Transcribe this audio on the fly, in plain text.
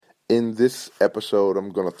In this episode,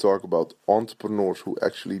 I'm going to talk about entrepreneurs who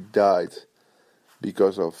actually died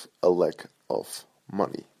because of a lack of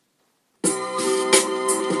money.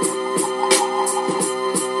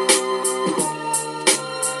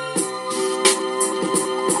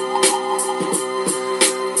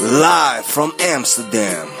 Live from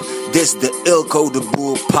Amsterdam, this is the Eelco the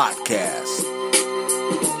Boer podcast.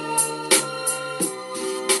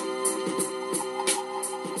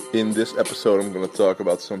 In this episode, I'm going to talk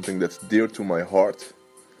about something that's dear to my heart,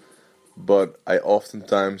 but I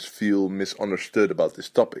oftentimes feel misunderstood about this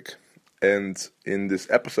topic. And in this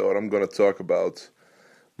episode, I'm going to talk about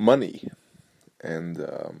money and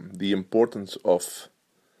the importance of,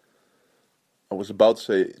 I was about to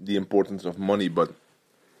say the importance of money, but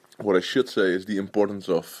what I should say is the importance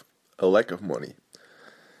of a lack of money.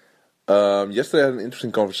 Yesterday I had an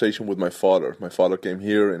interesting conversation with my father. My father came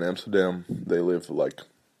here in Amsterdam. They live like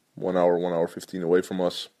 1 hour 15 away from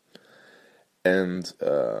us. And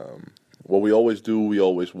what we always do, we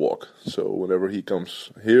always walk. So whenever he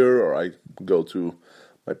comes here or I go to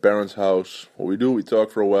my parents' house, what we do, we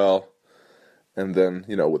talk for a while. And then,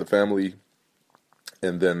 with the family.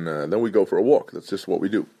 And then we go for a walk. That's just what we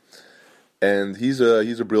do. And he's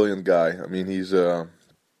a brilliant guy. I mean, he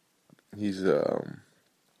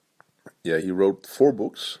wrote 4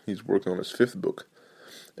 books. He's working on his 5th book,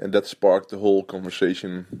 and that sparked the whole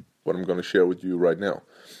conversation. What I'm going to share with you right now.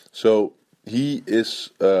 So he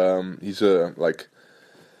is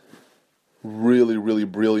really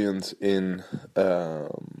brilliant in the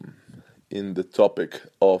topic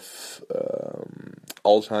of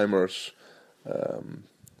Alzheimer's,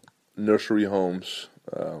 nursery homes.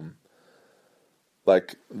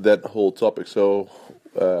 Like that whole topic. So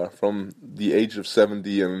from the age of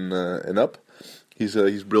 70 and up,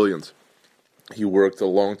 he's brilliant. He worked a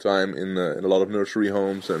long time in a lot of nursery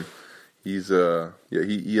homes, and he has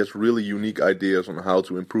really unique ideas on how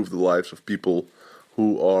to improve the lives of people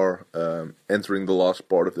who are entering the last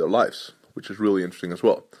part of their lives, which is really interesting as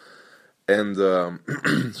well. And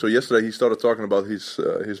so yesterday he started talking about his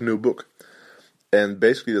new book, and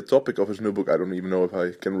basically the topic of his new book, I don't even know if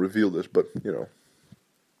I can reveal this, but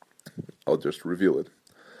I'll just reveal it.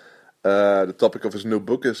 The topic of his new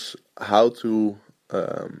book is how to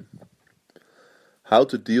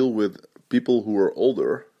deal with people who are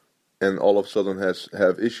older and all of a sudden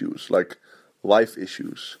have issues, like life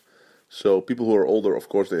issues. So people who are older, of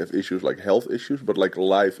course, they have issues like health issues, but like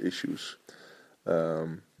life issues.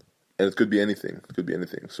 And it could be anything.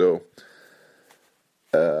 So,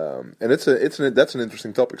 and that's an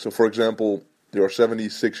interesting topic. So, for example, you're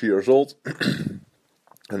 76 years old.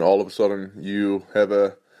 And all of a sudden you have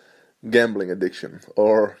a gambling addiction,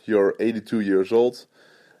 or you're 82 years old,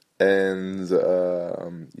 and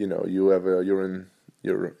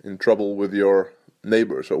you're in trouble with your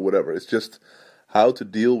neighbors or whatever. It's just how to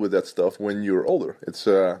deal with that stuff when you're older. It's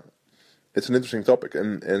an interesting topic,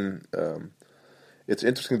 and it's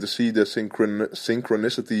interesting to see the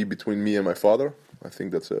synchronicity between me and my father. I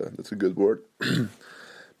think that's a good word.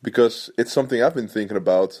 Because it's something I've been thinking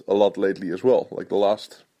about a lot lately as well. Like the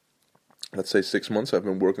last, let's say 6 months, I've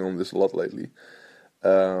been working on this a lot lately.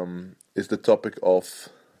 Is the topic of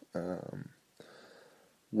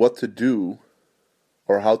what to do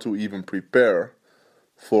or how to even prepare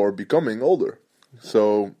for becoming older.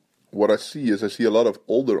 So what I see a lot of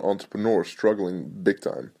older entrepreneurs struggling big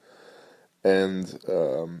time. And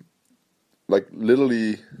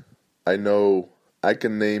literally, I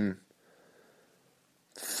can name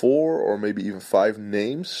 4 or maybe even 5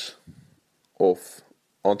 names of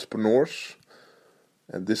entrepreneurs,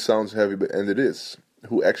 and this sounds heavy, and it is,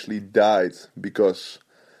 who actually died because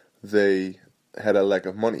they had a lack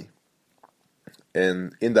of money.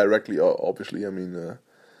 And indirectly, obviously,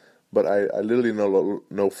 but I literally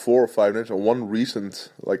know 4 or 5 names, and one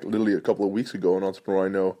recent, like literally a couple of weeks ago, an entrepreneur I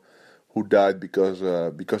know who died because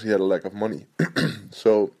he had a lack of money.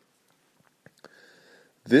 So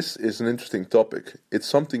this is an interesting topic. It's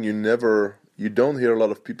something you don't hear a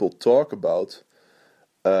lot of people talk about,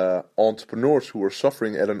 entrepreneurs who are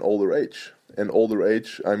suffering at an older age. And older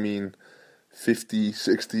age, I mean 50,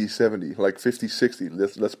 60, 70, like 50, 60,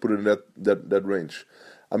 let's put it in that range.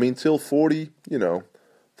 I mean, till 40,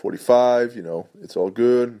 45, it's all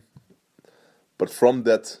good. But from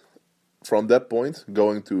that point,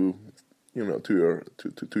 going to your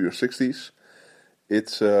 60s,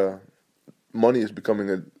 it's money is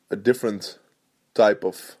becoming a different type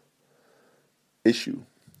of issue,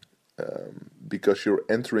 because you're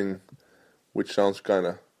entering, which sounds kind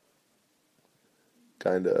of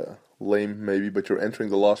lame maybe, but you're entering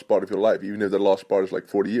the last part of your life, even if the last part is like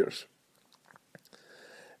 40 years.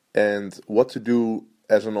 And what to do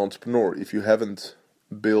as an entrepreneur, if you haven't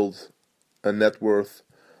built a net worth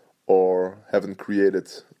or haven't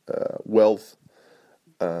created wealth,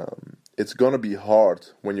 it's gonna be hard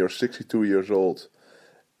when you're 62 years old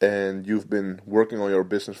and you've been working on your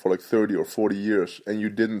business for like 30 or 40 years and you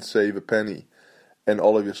didn't save a penny, and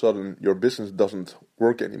all of a sudden your business doesn't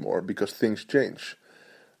work anymore because things change.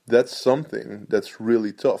 That's something that's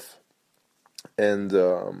really tough. And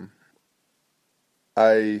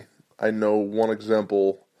I know one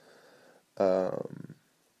example,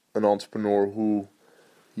 an entrepreneur who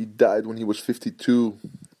he died when he was 52,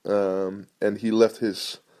 and he left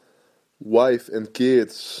his wife and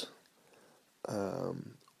kids.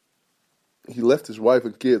 He left his wife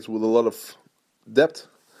and kids with a lot of debt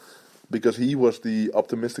because he was the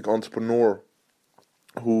optimistic entrepreneur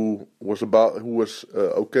who was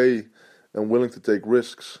okay and willing to take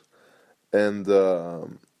risks, and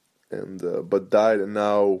but died, and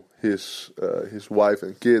now his wife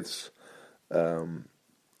and kids,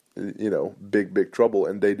 big trouble,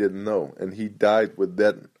 and they didn't know, and he died with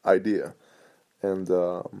that idea, and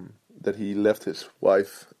that he left his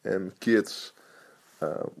wife and kids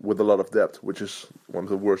with a lot of debt, which is one of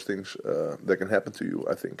the worst things that can happen to you,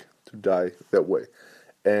 I think, to die that way.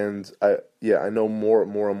 And I know more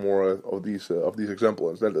and more of these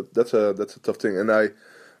examples. That's a tough thing. And I,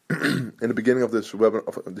 in the beginning of this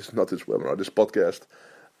this podcast,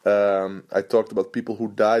 I talked about people who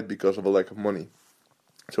died because of a lack of money.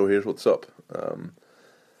 So here's what's up.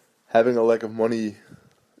 Having a lack of money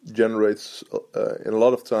generates, in a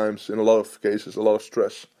lot of cases, a lot of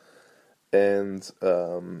stress. And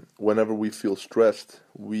whenever we feel stressed,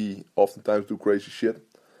 we oftentimes do crazy shit.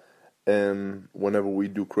 And whenever we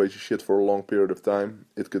do crazy shit for a long period of time,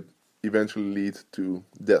 it could eventually lead to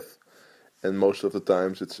death. And most of the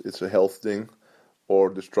times, it's a health thing, or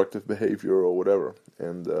destructive behavior, or whatever.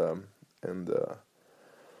 And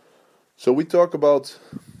so we talk about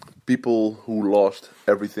people who lost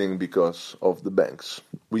everything because of the banks.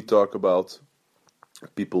 We talk about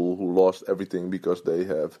people who lost everything because they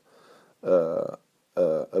have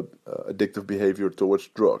addictive behavior towards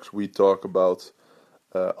drugs. We talk about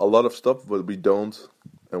a lot of stuff, but we don't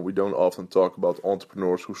often talk about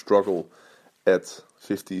entrepreneurs who struggle at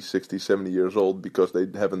 50, 60, 70 years old because they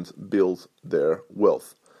haven't built their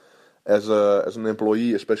wealth. As an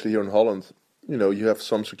employee, especially here in Holland, you have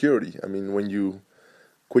some security. I mean, when you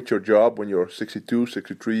quit your job when you're 62,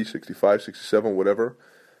 63, 65, 67, whatever,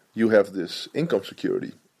 you have this income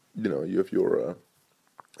security. You have your,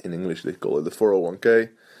 in English they call it the 401k,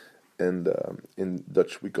 and in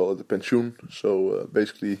Dutch we call it the pensioen. So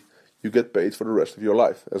basically you get paid for the rest of your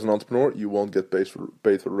life. As an entrepreneur, you won't get paid for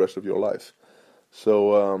the rest of your life.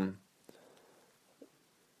 So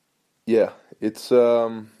it's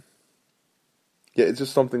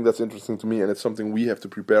just something that's interesting to me, and it's something we have to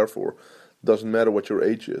prepare for. Doesn't matter what your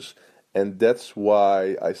age is. And that's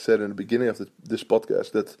why I said in the beginning of this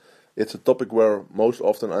podcast that it's a topic where most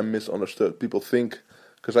often I'm misunderstood. People think,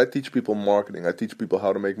 because I teach people marketing, I teach people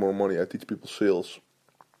how to make more money, I teach people sales,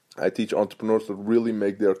 I teach entrepreneurs to really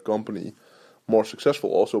make their company more successful,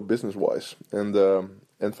 also business-wise and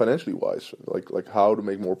financially-wise, like how to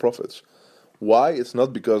make more profits. Why? It's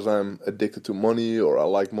not because I'm addicted to money or I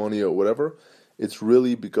like money or whatever. It's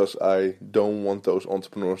really because I don't want those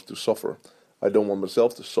entrepreneurs to suffer. I don't want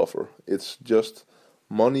myself to suffer. It's just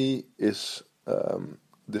money is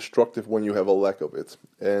destructive when you have a lack of it,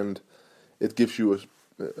 and it gives you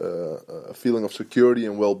a feeling of security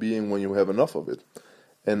and well-being when you have enough of it.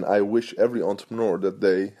 And I wish every entrepreneur that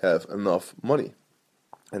they have enough money,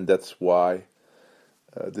 and that's why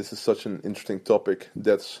this is such an interesting topic.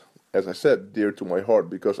 That's, as I said, dear to my heart,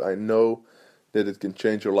 because I know that it can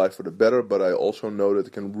change your life for the better, but I also know that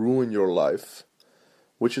it can ruin your life,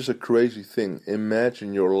 which is a crazy thing.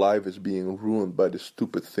 Imagine your life is being ruined by this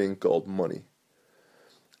stupid thing called money.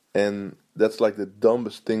 And that's like the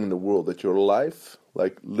dumbest thing in the world, that your life,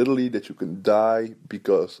 like literally that you can die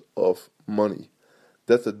because of money.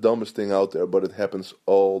 That's the dumbest thing out there, but it happens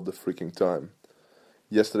all the freaking time.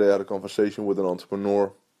 Yesterday I had a conversation with an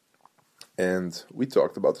entrepreneur, and we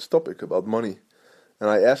talked about this topic, about money. And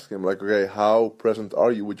I asked him, like, okay, how present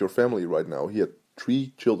are you with your family right now? He had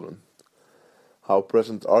 3 children. How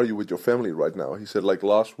present are you with your family right now? He said, like,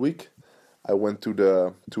 last week I went to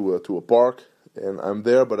a park, and I'm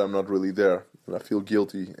there, but I'm not really there. And I feel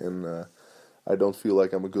guilty, and I don't feel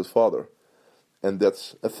like I'm a good father. And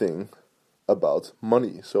that's a thing about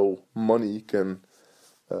money. So money can,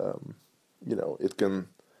 it can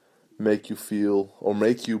make you feel, or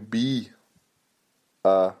make you be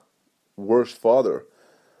a worse father,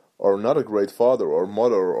 or not a great father, or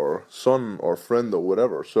mother, or son, or friend, or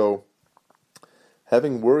whatever. So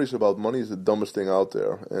having worries about money is the dumbest thing out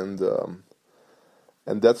there,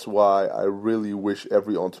 and that's why I really wish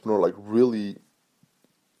every entrepreneur like really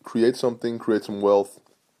create something, create some wealth,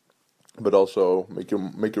 but also make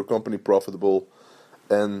your company profitable,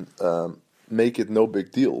 and make it no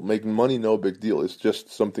big deal. Make money no big deal. It's just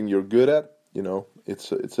something you're good at.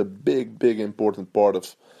 It's a big important part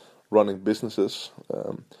of running businesses.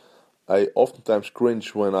 I oftentimes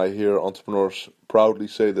cringe when I hear entrepreneurs proudly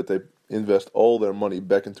say that they invest all their money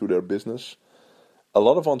back into their business. A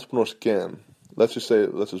lot of entrepreneurs can. Let's just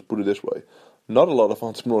put it this way: not a lot of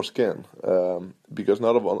entrepreneurs can, because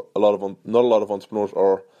not a lot of entrepreneurs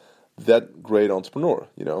are that great entrepreneur.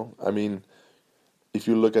 I mean, if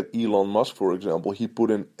you look at Elon Musk, for example, he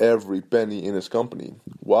put in every penny in his company.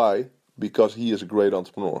 Why? Because he is a great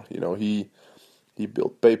entrepreneur. He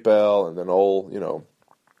built PayPal, and then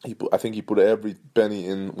I think he put every penny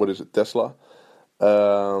in, Tesla.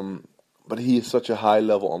 But he is such a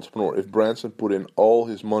high-level entrepreneur. If Branson put in all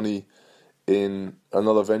his money in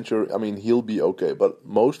another venture, I mean, he'll be okay. But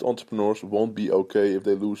most entrepreneurs won't be okay if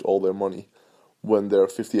they lose all their money when they're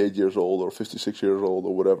 58 years old or 56 years old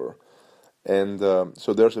or whatever. And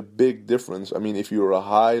so there's a big difference. I mean, if you're a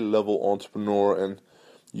high-level entrepreneur and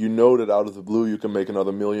you know that out of the blue you can make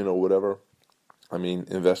another million or whatever, I mean,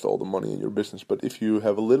 invest all the money in your business. But if you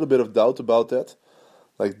have a little bit of doubt about that,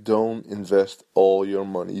 like, don't invest all your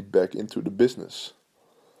money back into the business.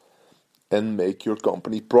 And make your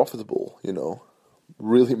company profitable,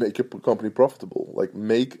 Really make your company profitable. Like,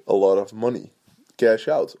 make a lot of money. Cash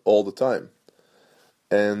out all the time.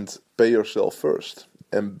 And pay yourself first.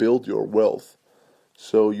 And build your wealth.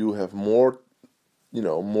 So you have more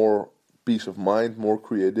peace of mind, more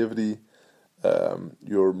creativity.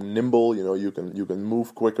 You're nimble, you can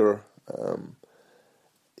move quicker.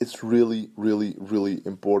 It's really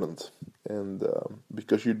important, and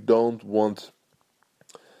because you don't want,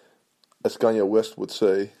 as Kanye West would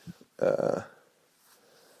say, I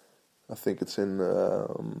think it's in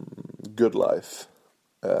Good Life,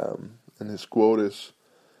 and his quote is,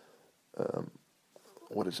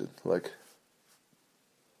 what is it, like,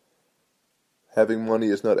 having money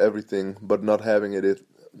is not everything, but not having it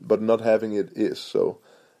is. So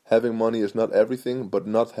having money is not everything, but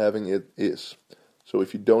not having it is. So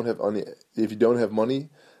if you don't have money,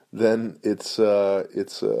 then it's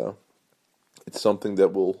something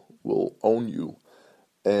that will own you.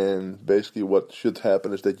 And basically what should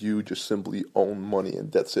happen is that you just simply own money,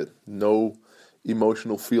 and that's it. No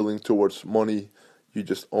emotional feeling towards money. You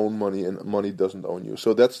just own money, and money doesn't own you.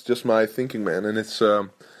 So that's just my thinking, man. And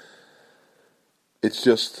it's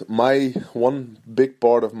just one big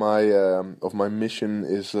part of my mission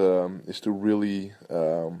is to really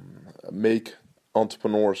make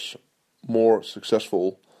entrepreneurs more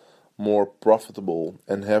successful, more profitable,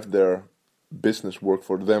 and have their business work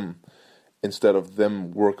for them instead of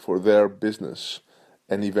them work for their business,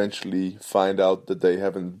 and eventually find out that they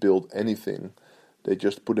haven't built anything. They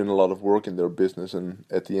just put in a lot of work in their business, and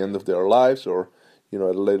at the end of their lives, or at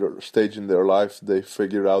a later stage in their life, they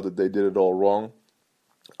figure out that they did it all wrong.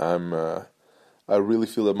 I really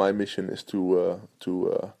feel that my mission is to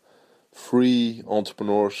free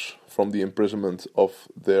entrepreneurs from the imprisonment of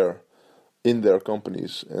their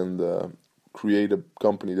companies, and create a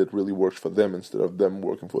company that really works for them instead of them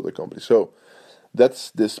working for the company. So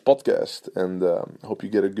that's this podcast, and hope you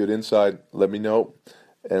get a good insight. Let me know,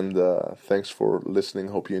 and thanks for listening.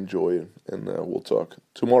 Hope you enjoy it, and we'll talk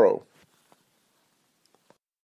tomorrow.